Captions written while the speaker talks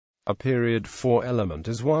A period 4 element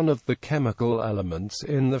is one of the chemical elements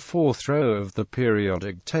in the fourth row of the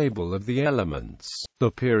periodic table of the elements. The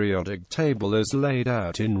periodic table is laid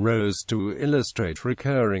out in rows to illustrate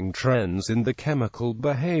recurring trends in the chemical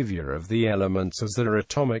behavior of the elements as their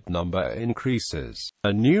atomic number increases.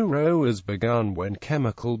 A new row is begun when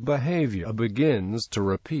chemical behavior begins to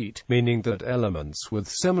repeat, meaning that elements with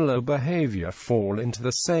similar behavior fall into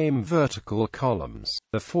the same vertical columns.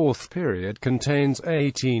 The fourth period contains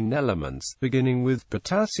 18 elements, beginning with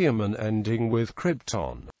potassium and ending with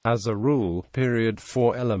krypton. As a rule, period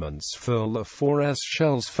 4 elements fill the 4s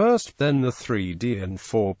shells first, then the 3d and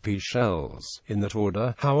 4p shells, in that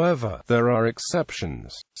order. However, there are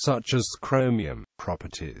exceptions, such as chromium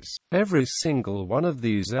properties. Every single one of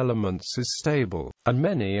these elements is stable, and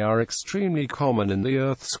many are extremely common in the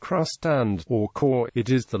Earth's crust or core. It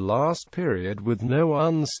is the last period with no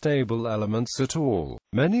unstable elements at all.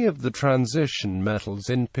 Many of the transition metals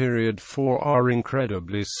in period 4 are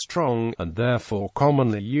incredibly strong, and therefore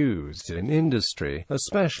commonly used in industry,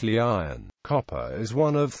 especially iron. Copper is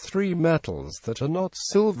one of 3 metals that are not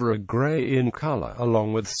silver or gray in color,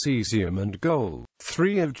 along with cesium and gold.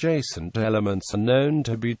 3 adjacent elements are known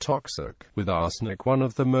to be toxic, with arsenic one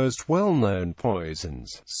of the most well-known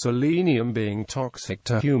poisons, selenium being toxic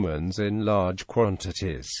to humans in large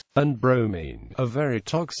quantities, and bromine, a very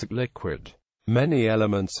toxic liquid. Many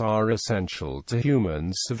elements are essential to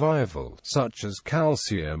human survival, such as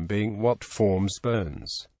calcium being what forms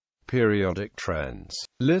bones. Periodic trends.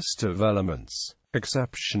 List of elements.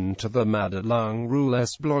 Exception to the Madelung rule: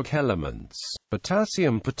 S block elements.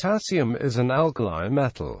 Potassium. Potassium is an alkali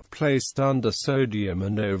metal, placed under sodium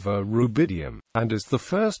and over rubidium, and is the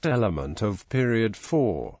first element of period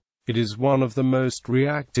 4. It is one of the most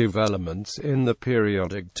reactive elements in the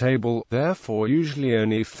periodic table, therefore usually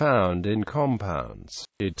only found in compounds.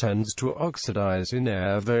 It tends to oxidize in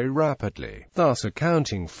air very rapidly, thus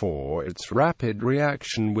accounting for its rapid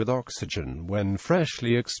reaction with oxygen when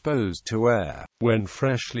freshly exposed to air. When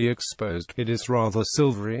freshly exposed, it is rather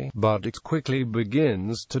silvery, but it quickly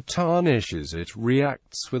begins to tarnish as it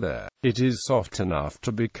reacts with air. It is soft enough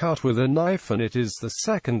to be cut with a knife, and it is the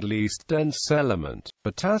second least dense element.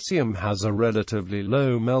 Potassium has a relatively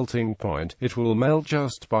low melting point. It will melt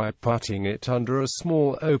just by putting it under a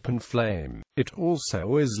small open flame. It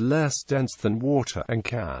also is less dense than water, and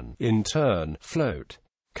can, in turn, float.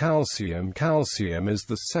 Calcium. Calcium is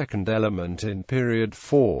the second element in period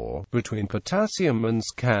 4, between potassium and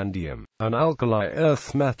scandium, an alkali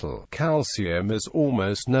earth metal. Calcium is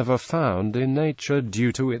almost never found in nature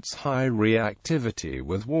due to its high reactivity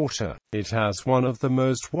with water. It has one of the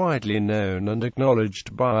most widely known and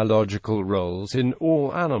acknowledged biological roles in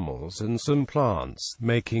all animals and some plants,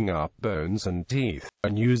 making up bones and teeth,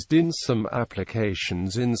 and used in some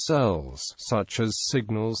applications in cells, such as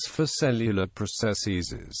signals for cellular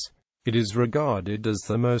processes. It is regarded as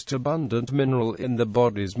the most abundant mineral in the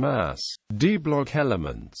body's mass. D block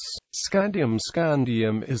elements. Scandium.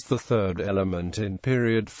 Scandium is the third element in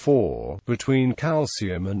period 4, between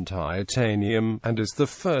calcium and titanium, and is the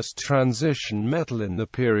first transition metal in the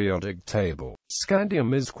periodic table.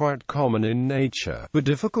 Scandium is quite common in nature, but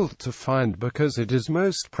difficult to find because it is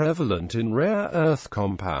most prevalent in rare earth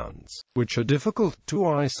compounds, which are difficult to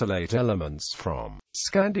isolate elements from.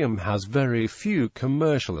 Scandium has very few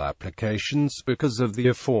commercial applications because of the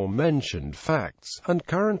aforementioned facts, and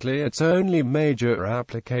currently its only major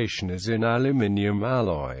application is in aluminium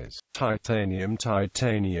alloys. Titanium.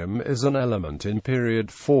 Titanium is an element in period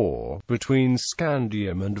 4, between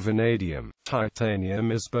scandium and vanadium.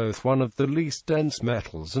 Titanium is both one of the least dense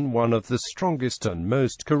metals and one of the strongest and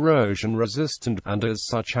most corrosion-resistant, and as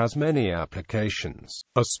such has many applications,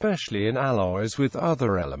 especially in alloys with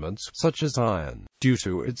other elements, such as iron. Due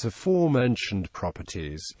to its aforementioned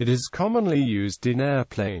properties, it is commonly used in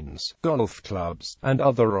airplanes, golf clubs, and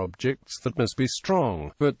other objects that must be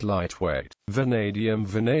strong, but lightweight. Vanadium.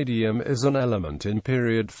 Vanadium is an element in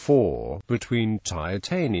period 4, between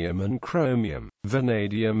titanium and chromium.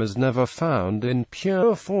 Vanadium is never found in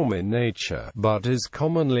pure form in nature, but is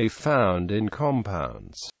commonly found in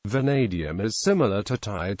compounds. Vanadium is similar to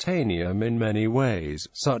titanium in many ways,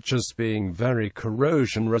 such as being very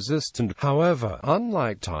corrosion-resistant. However,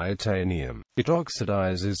 unlike titanium, it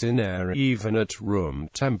oxidizes in air even at room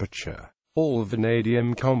temperature. All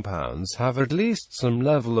vanadium compounds have at least some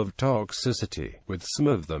level of toxicity, with some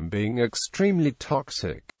of them being extremely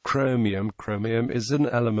toxic. Chromium. Chromium is an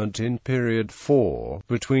element in period 4,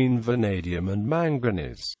 between vanadium and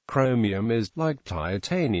manganese. Chromium is, like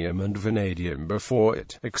titanium and vanadium before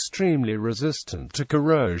it, extremely resistant to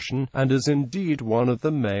corrosion, and is indeed one of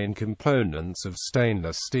the main components of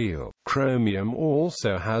stainless steel. Chromium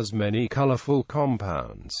also has many colorful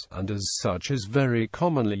compounds, and as such is very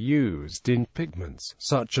commonly used in pigments,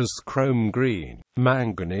 such as chrome green.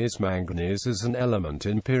 Manganese. Manganese is an element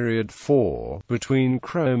in period 4, between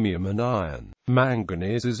chromium and iron.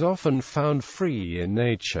 Manganese is often found free in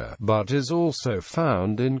nature, but is also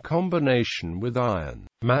found in combination with iron.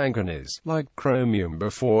 Manganese, like chromium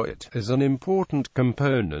before it, is an important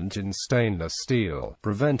component in stainless steel,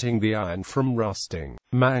 preventing the iron from rusting.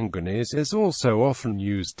 Manganese is also often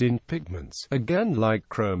used in pigments, again like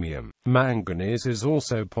chromium. Manganese is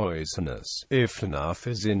also poisonous. If enough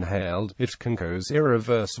is inhaled, it can cause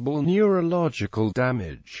irreversible neurological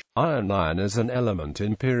damage. Iron. Iron is an element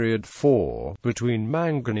in period 4, between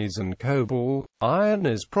manganese and cobalt. Iron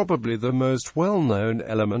is probably the most well-known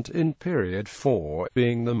element in period 4,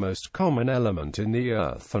 being the most common element in the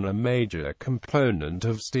Earth and a major component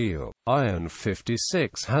of steel. Iron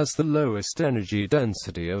 56 has the lowest energy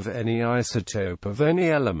density of any isotope of any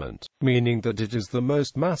element, meaning that it is the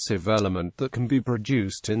most massive element that can be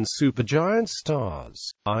produced in supergiant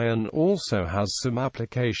stars. Iron also has some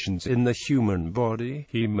applications in the human body.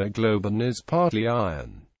 Hemoglobin is partly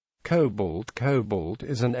iron. Cobalt. Cobalt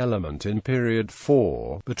is an element in period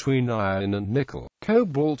 4, between iron and nickel.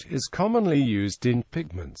 Cobalt is commonly used in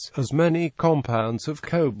pigments, as many compounds of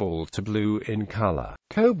cobalt are blue in color.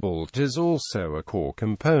 Cobalt is also a core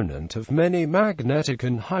component of many magnetic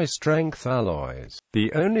and high-strength alloys.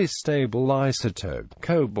 The only stable isotope,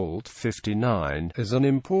 cobalt-59, is an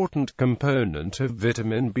important component of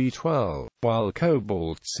vitamin B12, while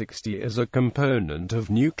cobalt-60 is a component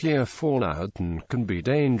of nuclear fallout and can be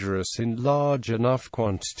dangerous in large enough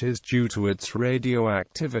quantities due to its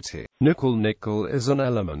radioactivity. Nickel. Nickel is an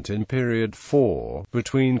element in period 4,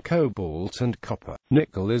 between cobalt and copper.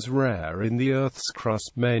 Nickel is rare in the Earth's crust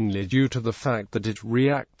mainly due to the fact that it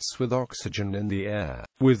reacts with oxygen in the air,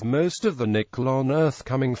 with most of the nickel on Earth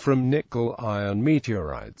coming from nickel-iron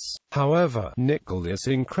meteorites. However, nickel is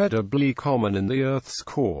incredibly common in the Earth's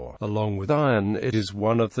core. Along with iron, it is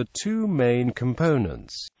one of the two main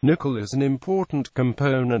components. Nickel is an important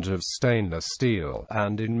component of stainless steel,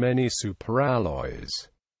 and in many superalloys.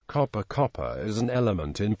 Copper. Copper is an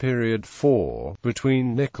element in period 4,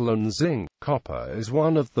 between nickel and zinc. Copper is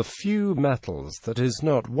one of the few metals that is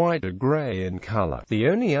not white or gray in color, the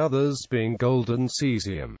only others being gold and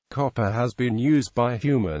cesium. Copper has been used by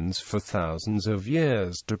humans for thousands of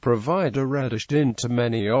years to provide a reddish tint to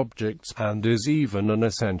many objects, and is even an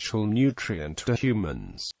essential nutrient to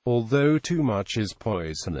humans, although too much is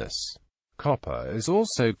poisonous. Copper is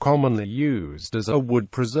also commonly used as a wood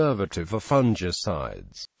preservative of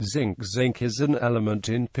fungicides. Zinc. Zinc is an element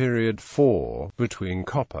in period 4, between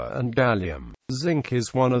copper and gallium. Zinc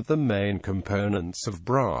is one of the main components of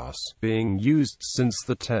brass, being used since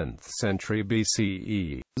the 10th century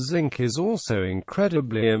BCE. Zinc is also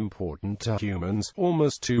incredibly important to humans.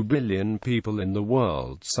 Almost 2 billion people in the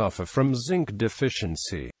world suffer from zinc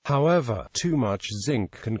deficiency. However, too much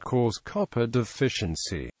zinc can cause copper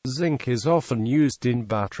deficiency. Zinc is often used in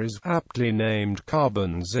batteries, aptly named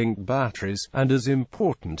carbon-zinc batteries, and is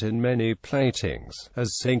important in many platings,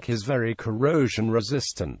 as zinc is very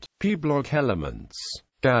corrosion-resistant. P-block elements.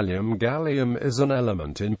 Gallium. Gallium is an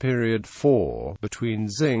element in period 4, between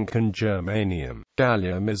zinc and germanium.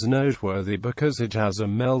 Gallium is noteworthy because it has a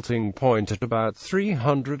melting point at about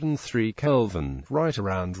 303 Kelvin, right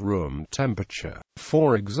around room temperature.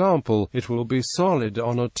 For example, it will be solid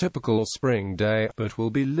on a typical spring day, but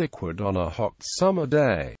will be liquid on a hot summer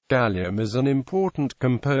day. Gallium is an important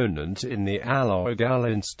component in the alloy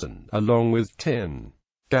gallium, along with tin.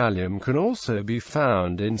 Gallium can also be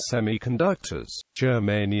found in semiconductors.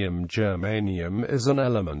 Germanium. Germanium is an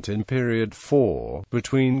element in period 4,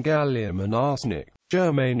 between gallium and arsenic.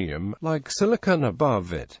 Germanium, like silicon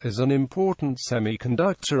above it, is an important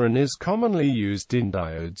semiconductor and is commonly used in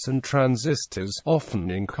diodes and transistors, often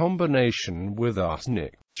in combination with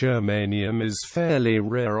arsenic. Germanium is fairly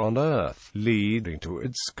rare on Earth, leading to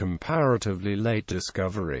its comparatively late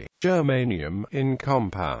discovery. Germanium, in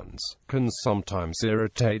compounds, can sometimes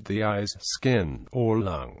irritate the eyes, skin, or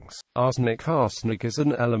lungs. Arsenic. Arsenic is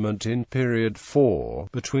an element in period 4,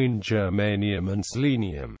 between germanium and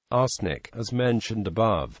selenium. Arsenic, as mentioned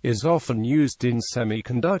above, is often used in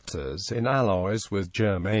semiconductors in alloys with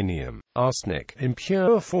germanium. Arsenic, in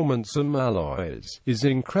pure form and some alloys, is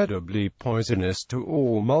incredibly poisonous to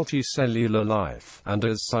all for multicellular life, and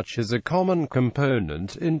as such is a common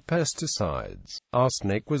component in pesticides.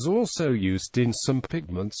 Arsenic was also used in some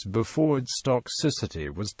pigments before its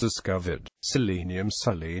toxicity was discovered. Selenium.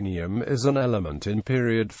 Selenium is an element in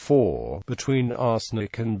period 4, between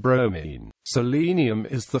arsenic and bromine. Selenium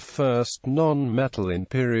is the first non-metal in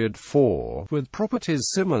period 4, with properties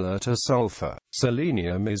similar to sulfur.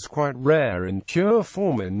 Selenium is quite rare in pure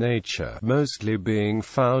form in nature, mostly being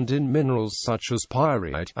found in minerals such as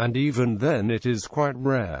pyrite, and even then it is quite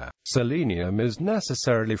rare. Selenium is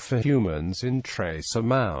necessarily for humans in trace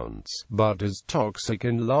amounts, but is toxic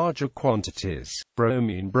in larger quantities.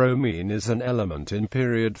 Bromine. Bromine is an element in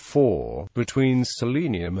period 4, between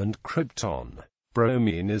selenium and krypton.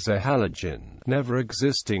 Bromine is a halogen, never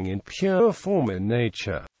existing in pure form in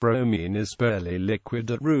nature. Bromine is barely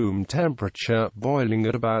liquid at room temperature, boiling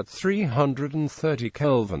at about 330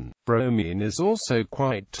 Kelvin. Bromine is also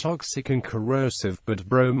quite toxic and corrosive, but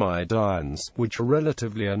bromide ions, which are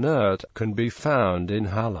relatively inert, can be found in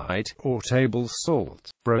halite, or table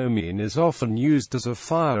salt. Bromine is often used as a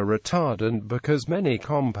fire retardant because many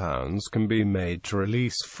compounds can be made to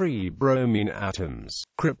release free bromine atoms.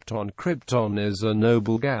 Krypton. Krypton is a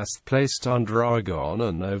noble gas placed under argon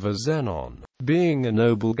and over xenon. Being a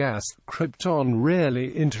noble gas, krypton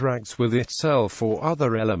rarely interacts with itself or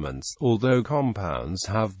other elements, although compounds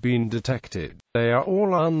have been detected. They are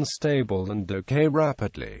all unstable and decay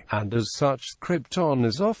rapidly, and as such, krypton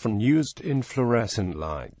is often used in fluorescent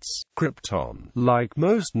lights. Krypton, like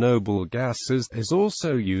most noble gases, is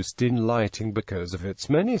also used in lighting because of its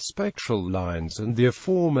many spectral lines and the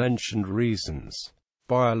aforementioned reasons.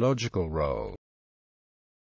 Biological role.